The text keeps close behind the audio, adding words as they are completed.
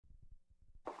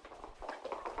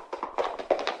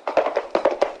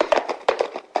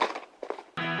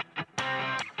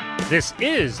This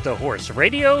is the Horse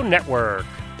Radio Network.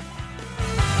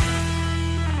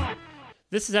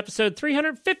 This is episode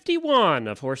 351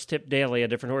 of Horse Tip Daily, a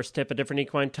different horse tip, a different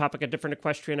equine topic, a different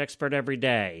equestrian expert every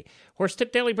day. Horse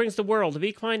Tip Daily brings the world of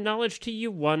equine knowledge to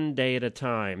you one day at a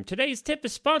time. Today's tip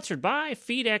is sponsored by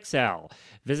FeedXL.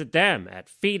 Visit them at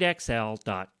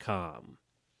feedxl.com.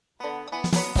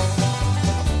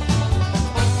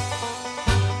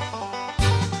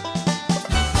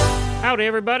 Howdy,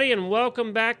 everybody, and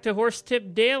welcome back to Horse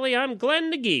Tip Daily. I'm Glenn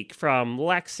the Geek from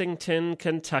Lexington,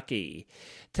 Kentucky.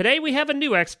 Today we have a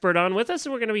new expert on with us,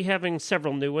 and we're going to be having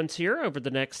several new ones here over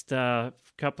the next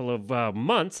couple of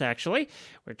months, actually.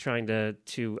 We're trying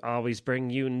to always bring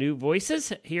you new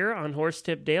voices here on Horse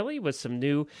Tip Daily with some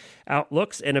new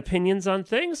outlooks and opinions on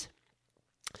things.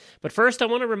 But first, I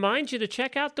want to remind you to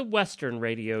check out the Western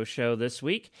Radio Show this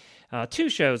week. Two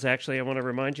shows, actually, I want to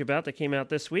remind you about that came out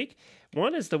this week.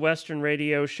 One is the Western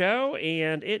Radio Show,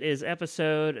 and it is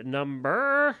episode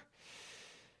number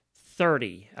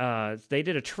 30. They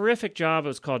did a terrific job. It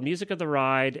was called Music of the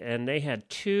Ride, and they had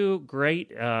two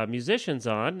great musicians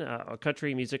on,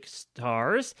 country music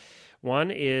stars.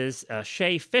 One is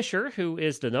Shay Fisher, who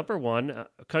is the number one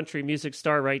country music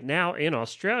star right now in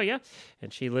Australia,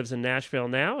 and she lives in Nashville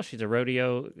now. She's a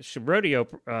rodeo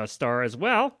star as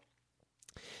well.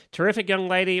 Terrific young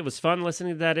lady. It was fun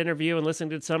listening to that interview and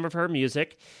listening to some of her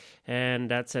music. And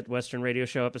that's at Western Radio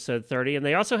Show episode 30. And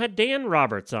they also had Dan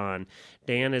Roberts on.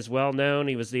 Dan is well known.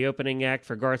 He was the opening act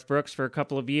for Garth Brooks for a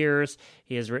couple of years.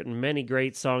 He has written many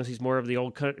great songs. He's more of the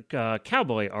old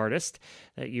cowboy artist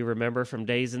that you remember from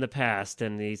days in the past.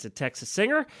 And he's a Texas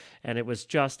singer, and it was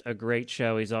just a great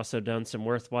show. He's also done some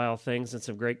worthwhile things and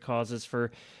some great causes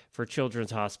for children's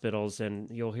hospitals,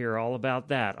 and you'll hear all about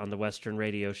that on the Western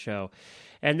Radio Show.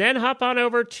 And then hop on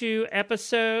over to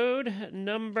episode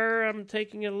number, I'm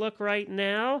taking a look right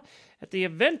now, at the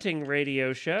Eventing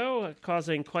Radio Show,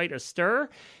 causing quite a stir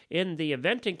in the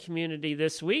eventing community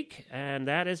this week, and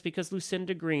that is because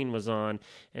Lucinda Green was on,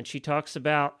 and she talks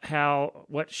about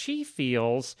what she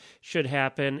feels should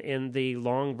happen in the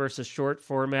long versus short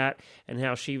format, and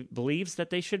how she believes that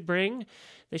they should bring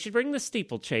the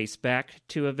steeplechase back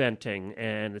to eventing,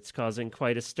 and it's causing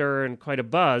quite a stir and quite a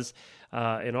buzz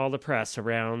in all the press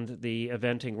around the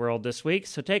eventing world this week.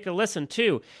 So take a listen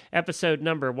to episode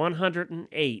number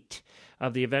 108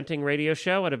 of the Eventing Radio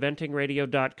Show at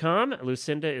eventingradio.com.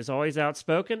 Lucinda is always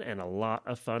outspoken and a lot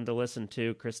of fun to listen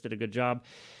to. Chris did a good job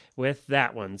with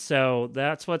that one. So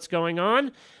that's what's going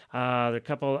on.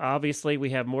 Obviously, we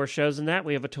have more shows than that.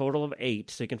 We have a total of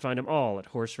 8, so you can find them all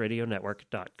at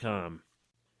horseradionetwork.com.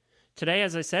 Today,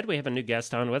 as I said, we have a new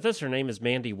guest on with us. Her name is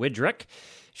Mandee Widrick.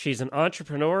 She's an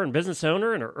entrepreneur and business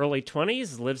owner in her early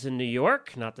 20s, lives in New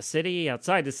York, not the city,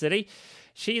 outside the city.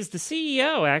 She's the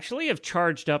CEO, actually, of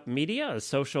Charged Up Media, a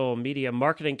social media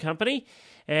marketing company,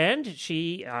 and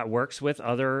she works with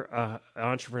other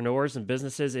entrepreneurs and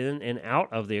businesses in and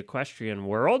out of the equestrian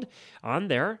world on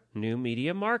their new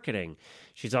media marketing.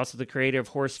 She's also the creator of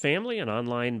Horse Family, an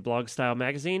online blog-style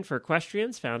magazine for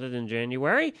equestrians founded in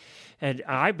January. And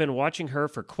I've been watching her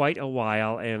for quite a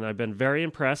while, and I've been very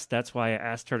impressed. That's why I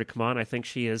asked her to come on. I think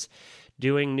she is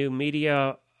doing new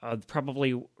media.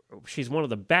 She's one of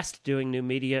the best doing new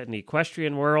media in the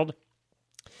equestrian world.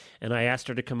 And I asked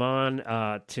her to come on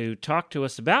to talk to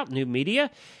us about new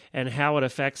media and how it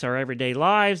affects our everyday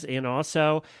lives, and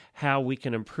also how we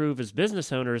can improve as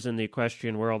business owners in the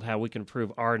equestrian world, how we can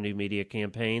improve our new media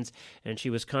campaigns. And she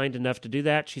was kind enough to do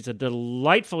that. She's a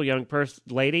delightful young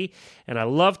lady, and I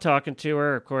love talking to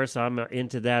her. Of course, I'm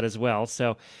into that as well.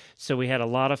 So we had a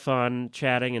lot of fun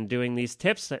chatting and doing these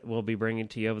tips that we'll be bringing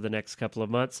to you over the next couple of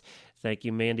months. Thank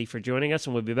you, Mandee, for joining us,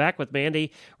 and we'll be back with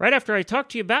Mandee right after I talk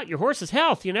to you about your horse's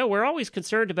health. You know, we're always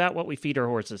concerned about what we feed our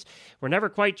horses. We're never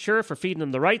quite sure if we're feeding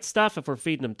them the right stuff, if we're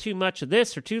feeding them too much of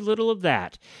this or too little of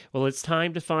that. Well, it's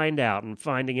time to find out, and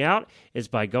finding out is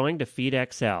by going to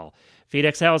FeedXL.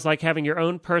 FeedXL is like having your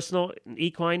own personal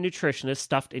equine nutritionist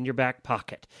stuffed in your back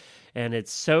pocket. And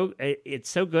it's so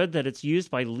good that it's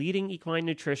used by leading equine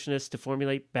nutritionists to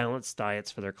formulate balanced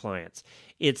diets for their clients.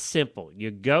 It's simple. You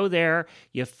go there,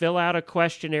 you fill out a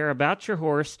questionnaire about your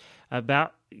horse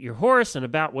and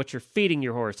about what you're feeding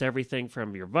your horse. Everything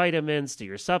from your vitamins to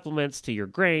your supplements to your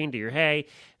grain to your hay,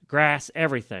 grass,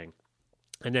 everything.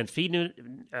 And then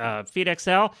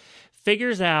FeedXL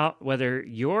figures out whether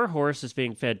your horse is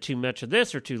being fed too much of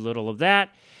this or too little of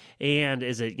that. And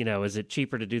is it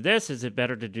cheaper to do this? Is it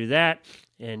better to do that?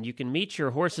 And you can meet your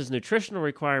horse's nutritional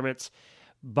requirements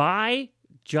by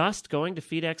just going to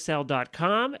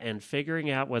feedxl.com and figuring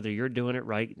out whether you're doing it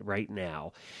right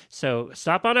now. So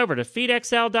stop on over to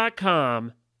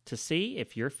feedxl.com to see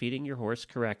if you're feeding your horse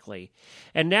correctly.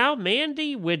 And now,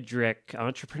 Mandee Widrick,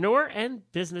 entrepreneur and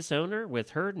business owner,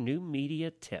 with her new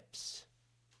media tips.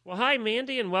 Well, hi,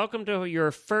 Mandee, and welcome to your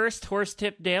first Horse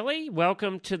Tip Daily.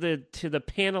 Welcome to the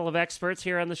panel of experts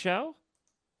here on the show.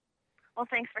 Well,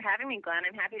 thanks for having me, Glenn.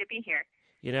 I'm happy to be here.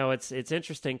 You know, it's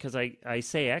interesting because I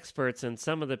say experts, and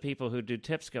some of the people who do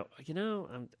tips go,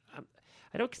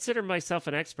 I don't consider myself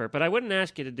an expert, but I wouldn't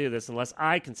ask you to do this unless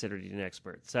I considered you an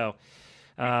expert. So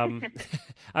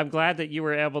I'm glad that you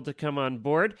were able to come on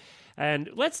board. And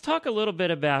let's talk a little bit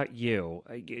about you.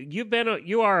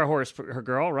 You are a horse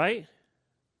girl, right?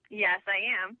 Yes,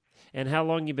 I am. And how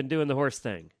long you been doing the horse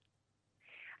thing?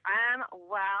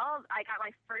 Well, I got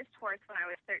my first horse when I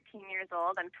was 13 years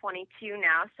old. I'm 22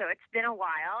 now, so it's been a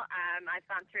while. I've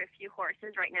gone through a few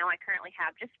horses. Right now, I currently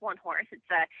have just one horse. It's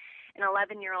an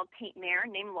 11-year-old paint mare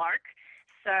named Lark.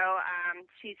 So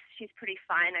she's pretty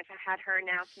fun. I've had her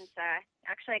now since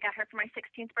actually I got her for my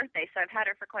 16th birthday, so I've had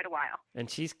her for quite a while. And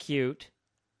she's cute.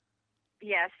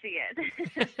 Yes, she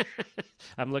is.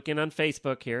 I'm looking on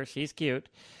Facebook here. She's cute.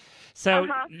 So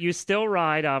you still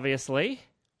ride, obviously.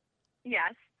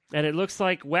 Yes. And it looks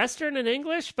like Western and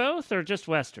English both, or just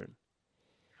Western?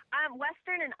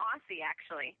 Western and Aussie,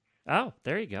 actually. Oh,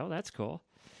 there you go. That's cool.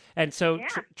 And so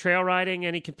trail riding,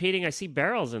 any competing? I see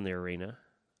barrels in the arena.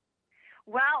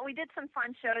 Well, we did some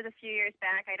fun shows a few years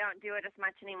back. I don't do it as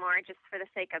much anymore just for the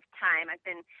sake of time. I've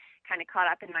been kind of caught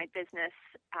up in my business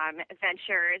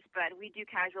ventures, but we do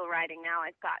casual riding now.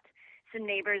 I've got some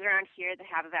neighbors around here that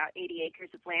have about 80 acres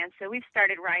of land, so we've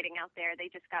started riding out there. They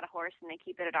just got a horse, and they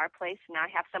keep it at our place, and now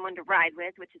I have someone to ride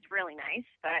with, which is really nice,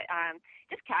 but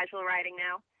just casual riding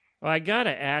now. Well, I got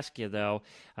to ask you, though,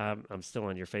 I'm still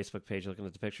on your Facebook page looking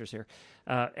at the pictures here,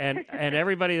 and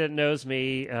everybody that knows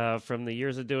me from the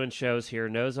years of doing shows here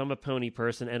knows I'm a pony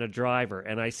person and a driver,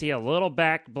 and I see a little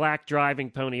black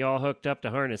driving pony all hooked up to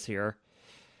harness here.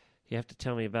 You have to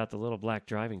tell me about the little black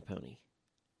driving pony.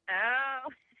 Oh,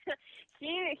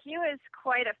 he was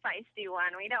quite a feisty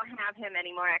one. We don't have him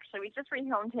anymore, actually. We just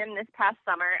rehomed him this past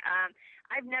summer.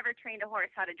 I've never trained a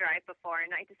horse how to drive before, and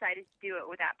I decided to do it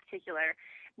with that particular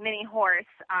mini horse.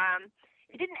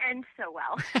 It didn't end so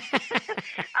well.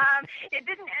 It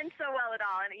didn't end so well at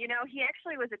all. And, he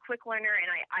actually was a quick learner, and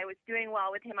I was doing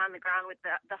well with him on the ground with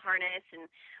the harness, and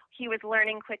he was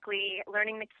learning quickly,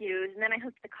 learning the cues, and then I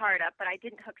hooked the cart up, but I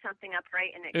didn't hook something up right,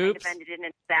 and it kind of ended in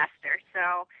a disaster.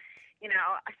 So,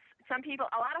 some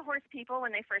people, a lot of horse people,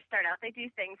 when they first start out, they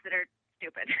do things that are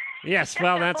stupid. Yes,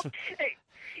 well, that's...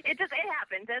 It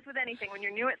happens. As with anything, when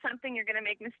you're new at something, you're going to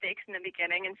make mistakes in the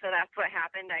beginning, and so that's what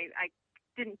happened. I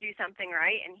didn't do something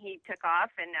right, and he took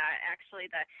off, and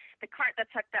actually the cart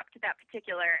that's hooked up to that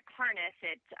particular harness,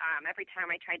 every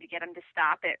time I tried to get him to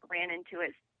stop, it ran into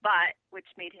his butt, which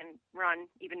made him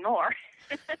run even more.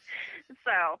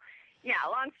 So, yeah,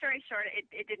 long story short,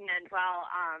 it didn't end well.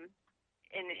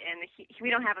 And we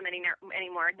don't have him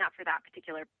anymore, not for that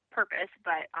particular purpose,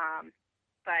 but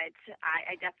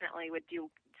I definitely would do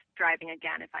driving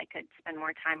again if I could spend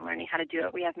more time learning how to do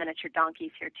it. We have miniature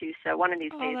donkeys here too, so one of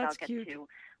these days I'll get to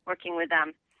working with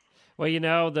them. Well,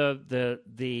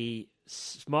 the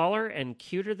smaller and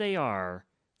cuter they are,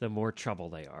 the more trouble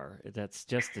they are. That's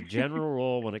just the general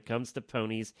rule when it comes to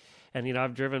ponies. And,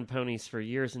 I've driven ponies for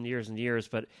years and years and years,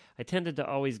 but I tended to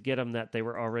always get them that they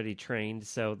were already trained,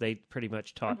 so they pretty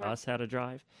much taught us how to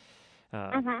drive.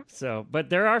 So, but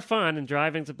there are fun, and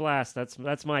driving's a blast.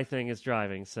 That's my thing, is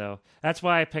driving. So that's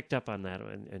why I picked up on that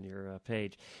in your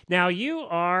page. Now, you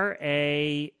are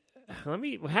how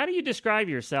do you describe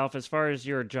yourself as far as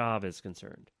your job is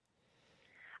concerned?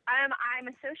 I'm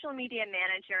a social media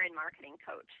manager and marketing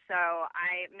coach. So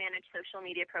I manage social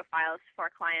media profiles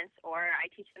for clients, or I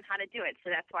teach them how to do it.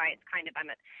 So that's why it's kind of, I'm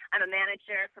a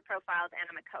manager for profiles, and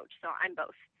I'm a coach. So I'm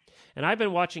both. And I've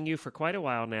been watching you for quite a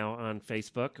while now on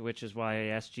Facebook, which is why I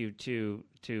asked you to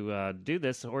do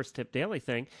this Horse Tip Daily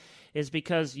thing, is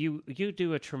because you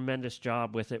do a tremendous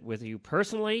job with it, with you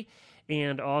personally,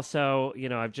 and also,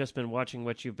 I've just been watching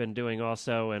what you've been doing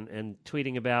also, and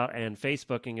tweeting about and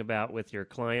Facebooking about with your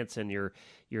clients and your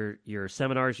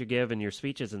seminars you give and your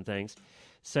speeches and things.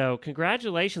 So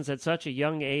congratulations at such a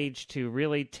young age to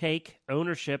really take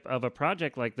ownership of a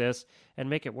project like this and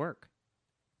make it work.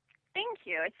 Thank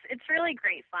you. It's really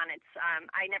great fun.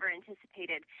 I never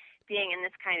anticipated being in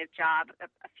this kind of job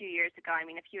a few years ago. I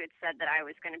mean, if you had said that I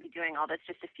was going to be doing all this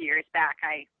just a few years back,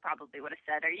 I probably would have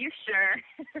said, "Are you sure?"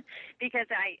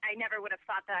 Because I never would have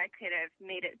thought that I could have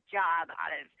made a job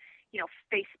out of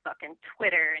Facebook and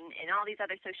Twitter and all these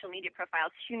other social media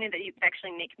profiles. Who knew that you could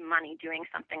actually make money doing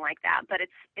something like that? But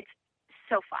it's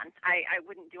so fun. I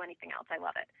wouldn't do anything else. I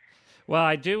love it. Well,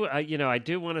 I do. I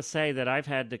do want to say that I've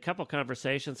had a couple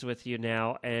conversations with you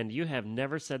now, and you have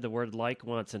never said the word like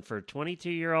once. And for a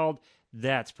 22-year-old,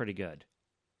 that's pretty good.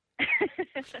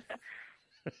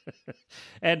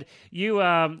 And you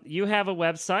have a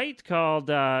website called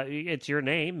it's your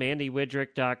name,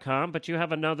 MandeeWidrick.com, but you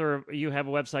have a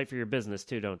website for your business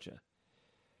too, don't you?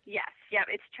 Yes. Yeah.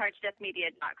 It's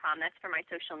chargedeathmedia.com. That's for my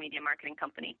social media marketing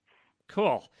company.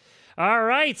 Cool. All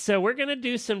right, so we're going to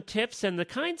do some tips, and the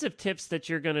kinds of tips that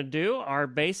you're going to do are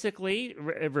basically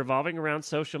revolving around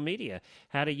social media,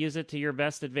 how to use it to your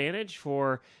best advantage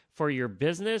for your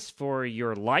business, for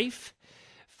your life,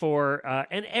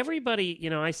 and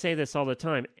everybody, I say this all the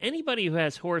time, anybody who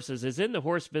has horses is in the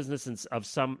horse business of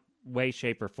some way,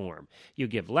 shape, or form. You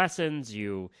give lessons,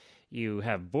 you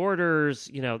have boarders,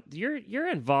 you're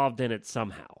involved in it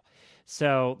somehow.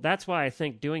 So that's why I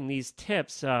think doing these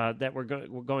tips that we're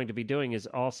going to be doing is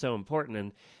also important.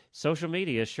 And social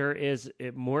media sure is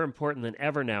more important than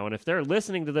ever now. And if they're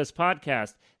listening to this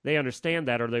podcast, they understand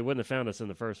that, or they wouldn't have found us in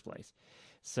the first place.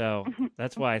 So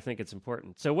that's why I think it's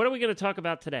important. So what are we going to talk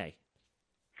about today?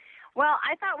 Well,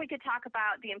 I thought we could talk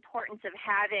about the importance of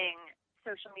having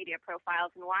social media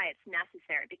profiles and why it's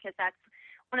necessary, because that's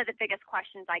one of the biggest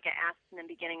questions I get asked in the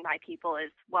beginning by people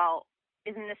is, well,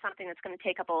 isn't this something that's going to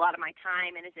take up a lot of my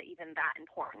time, and is it even that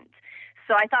important?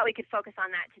 So I thought we could focus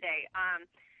on that today.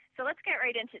 So let's get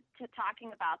right into talking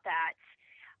about that.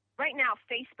 Right now,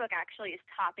 Facebook actually is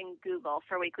topping Google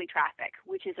for weekly traffic,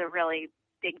 which is a really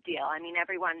big deal. I mean,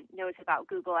 everyone knows about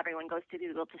Google. Everyone goes to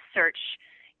Google to search,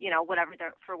 whatever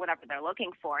they're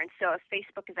looking for. And so if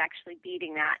Facebook is actually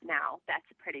beating that now, that's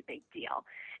a pretty big deal.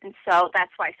 And so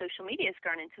that's why social media has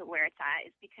grown into where it's at,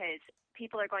 is because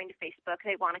people are going to Facebook.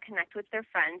 They want to connect with their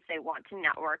friends. They want to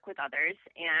network with others.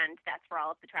 And that's where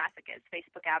all of the traffic is.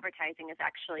 Facebook advertising is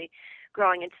actually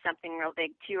growing into something real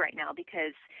big too right now,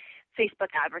 because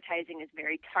Facebook advertising is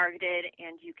very targeted,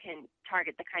 and you can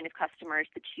target the kind of customers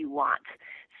that you want.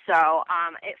 So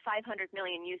at 500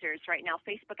 million users right now,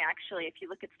 Facebook actually, if you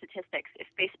look at statistics,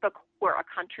 if Facebook were a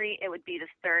country, it would be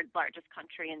the third largest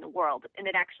country in the world,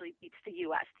 and it actually beats the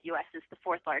U.S. The U.S. is the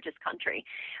fourth largest country.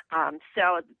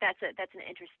 So that's an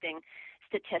interesting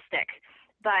statistic.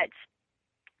 But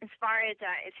as far as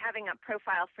having a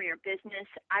profile for your business,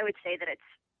 I would say that it's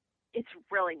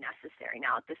really necessary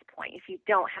now at this point. If you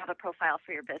don't have a profile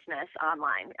for your business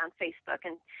online, on Facebook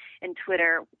and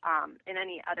Twitter, and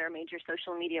any other major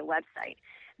social media website,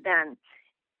 then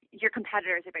your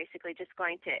competitors are basically just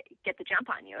going to get the jump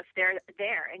on you. If they're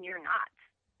there and you're not,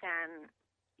 then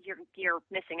you're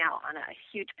missing out on a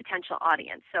huge potential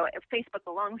audience. So if Facebook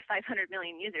alone with 500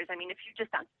 million users, I mean, if you're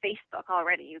just on Facebook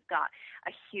already, you've got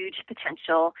a huge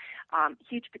potential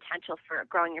for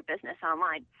growing your business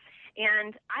online.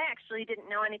 And I actually didn't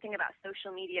know anything about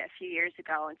social media a few years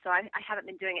ago, and so I haven't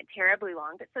been doing it terribly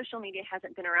long, but social media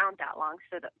hasn't been around that long,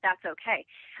 so that's okay.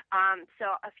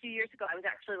 So a few years ago, I was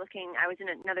in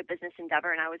another business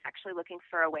endeavor, and I was actually looking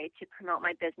for a way to promote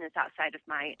my business outside of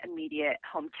my immediate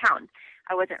hometown.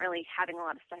 I wasn't really having a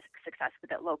lot of success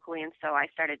with it locally, and so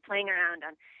I started playing around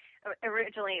on.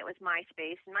 Originally, it was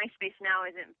MySpace, and MySpace now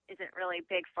isn't really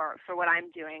big for what I'm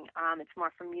doing. It's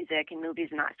more for music and movies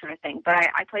and that sort of thing.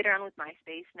 But I played around with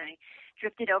MySpace, and I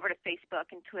drifted over to Facebook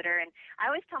and Twitter. And I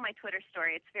always tell my Twitter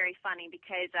story. It's very funny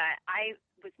because I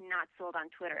was not sold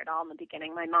on Twitter at all in the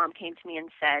beginning. My mom came to me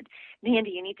and said,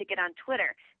 "Mandee, you need to get on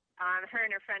Twitter." Her and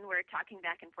her friend were talking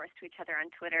back and forth to each other on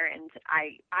Twitter, and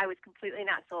I was completely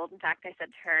not sold. In fact, I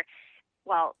said to her,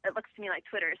 well, it looks to me like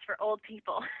Twitter is for old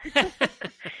people. So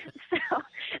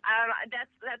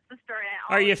that's the story.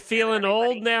 Are you feeling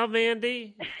old now,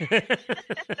 Mandee?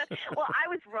 Well, I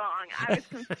was wrong. I was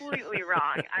completely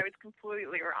wrong.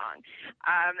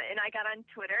 And I got on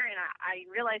Twitter, and I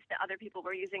realized that other people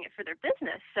were using it for their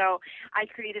business. So I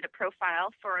created a profile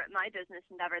for my business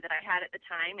endeavor that I had at the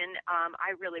time, and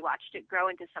I really watched it grow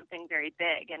into something very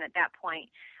big. And at that point,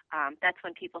 that's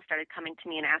when people started coming to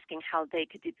me and asking how they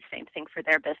could do the same thing for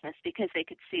their business, because they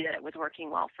could see that it was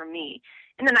working well for me.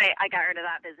 And then I got rid of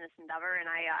that business endeavor, and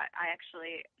I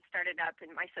actually started up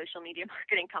in my social media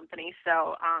marketing company.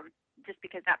 So just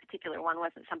because that particular one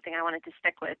wasn't something I wanted to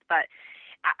stick with, but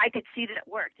I could see that it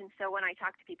worked. And so when I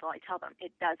talk to people, I tell them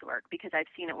it does work, because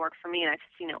I've seen it work for me, and I've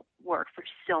seen it work for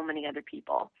so many other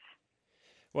people.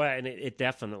 Well, and it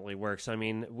definitely works. I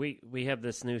mean, we have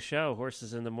this new show,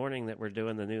 Horses in the Morning, that we're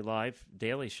doing, the new live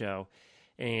daily show.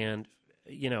 And,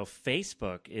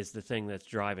 Facebook is the thing that's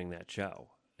driving that show.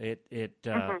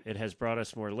 It has brought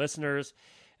us more listeners.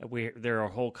 There are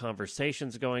whole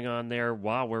conversations going on there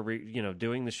while we're,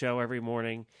 doing the show every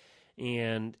morning.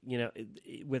 And,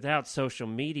 without social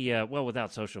media,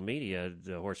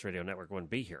 the Horse Radio Network wouldn't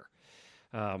be here.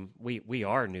 We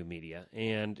are new media,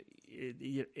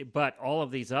 but all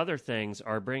of these other things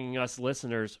are bringing us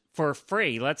listeners for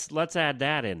free. Let's add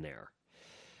that in there.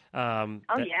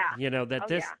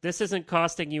 This isn't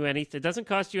costing you anything. It doesn't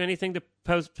cost you anything to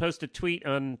post a tweet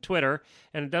on Twitter,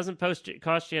 and it doesn't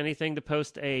cost you anything to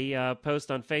post a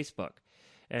post on Facebook.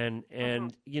 And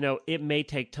it may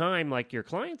take time, like your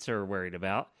clients are worried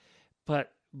about,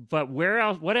 but where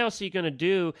else? What else are you going to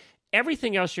do?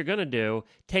 Everything else you're going to do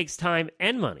takes time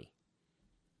and money.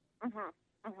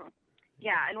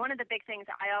 Yeah, and one of the big things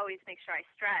I always make sure I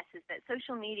stress is that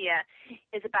social media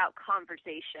is about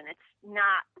conversation. It's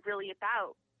not really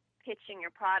about pitching your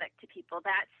product to people.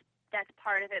 That's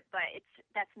part of it, but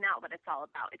that's not what it's all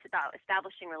about. It's about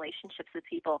establishing relationships with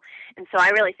people. And so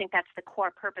I really think that's the core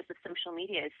purpose of social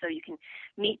media, is so you can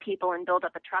meet people and build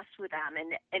up a trust with them,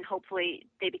 and hopefully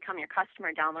they become your customer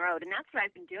down the road. And that's what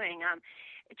I've been doing.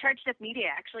 Charged Up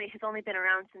Media actually has only been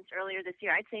around since earlier this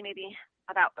year. I'd say maybe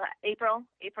about April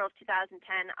of 2010.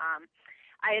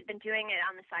 I had been doing it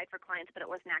on the side for clients, but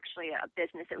it wasn't actually a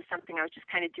business. It was something I was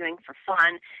just kind of doing for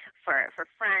fun, for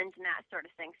friends and that sort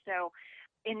of thing. So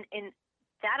in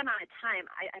that amount of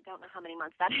time, I don't know how many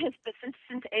months that is, but since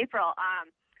April,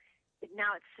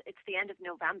 now it's the end of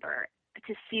November.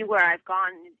 To see where I've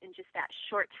gone in just that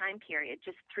short time period,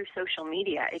 just through social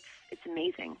media, it's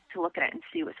amazing to look at it and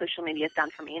see what social media has done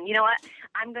for me. And you know what?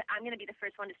 I'm going to be the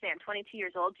first one to say I'm 22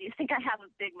 years old. Do you think I have a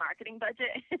big marketing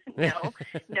budget? No,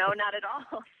 not at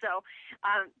all. So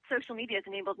social media has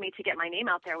enabled me to get my name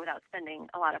out there without spending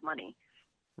a lot of money.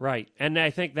 Right. And I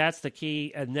think that's the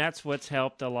key, and that's what's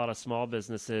helped a lot of small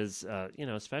businesses,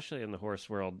 especially in the horse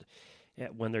world,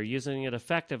 when they're using it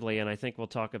effectively. And I think we'll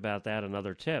talk about that in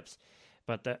other tips.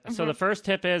 But so the first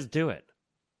tip is do it.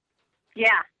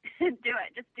 Yeah, do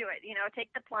it. Just do it.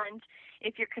 Take the plunge.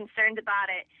 If you're concerned about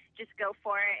it, just go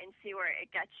for it and see where it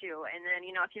gets you. And then,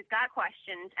 if you've got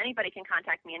questions, anybody can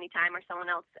contact me anytime, or someone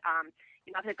else.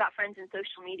 If they've got friends in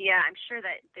social media, I'm sure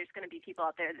that there's going to be people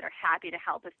out there that are happy to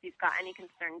help if you've got any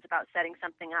concerns about setting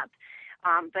something up.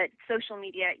 But social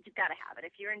media, you've got to have it.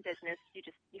 If you're in business, you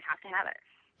have to have it.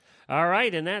 All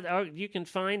right, and that you can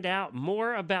find out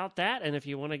more about that. And if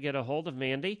you want to get a hold of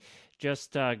Mandee,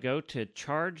 just go to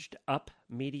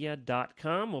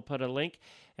chargedupmedia.com. We'll put a link,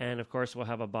 and of course, we'll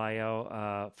have a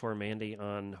bio for Mandee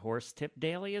on Horse Tip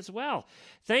Daily as well.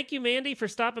 Thank you, Mandee, for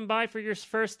stopping by for your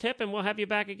first tip, and we'll have you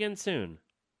back again soon.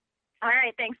 All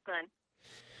right, thanks, Glenn.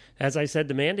 As I said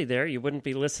to Mandee there, you wouldn't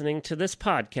be listening to this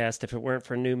podcast if it weren't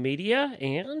for new media,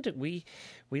 and we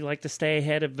like to stay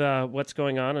ahead of what's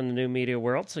going on in the new media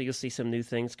world, so you'll see some new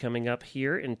things coming up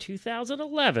here in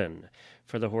 2011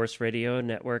 for the Horse Radio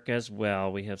Network as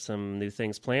well. We have some new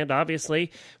things planned.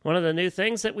 Obviously, one of the new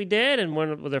things that we did, and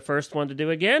the first one to do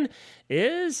again,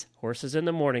 is Horses in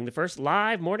the Morning, the first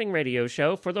live morning radio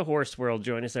show for the horse world.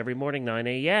 Join us every morning, 9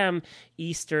 a.m.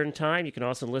 Eastern Time. You can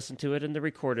also listen to it in the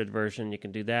recorded version. You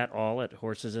can do that all at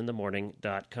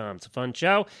horsesinthemorning.com. It's a fun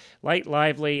show, light,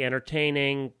 lively,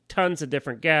 entertaining, tons of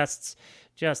different guests,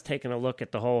 just taking a look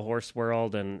at the whole horse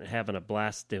world and having a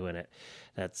blast doing it.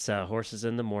 That's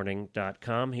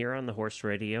horsesinthemorning.com here on the Horse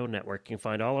Radio Network. You can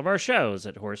find all of our shows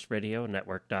at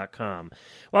horseradionetwork.com.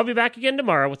 Well, I'll be back again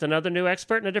tomorrow with another new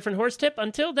expert and a different horse tip.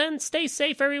 Until then, stay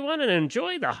safe, everyone, and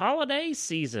enjoy the holiday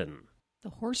season. The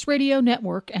Horse Radio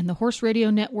Network and the Horse Radio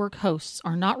Network hosts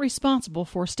are not responsible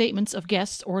for statements of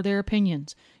guests or their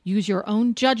opinions. Use your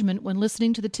own judgment when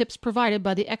listening to the tips provided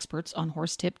by the experts on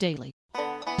Horse Tip Daily.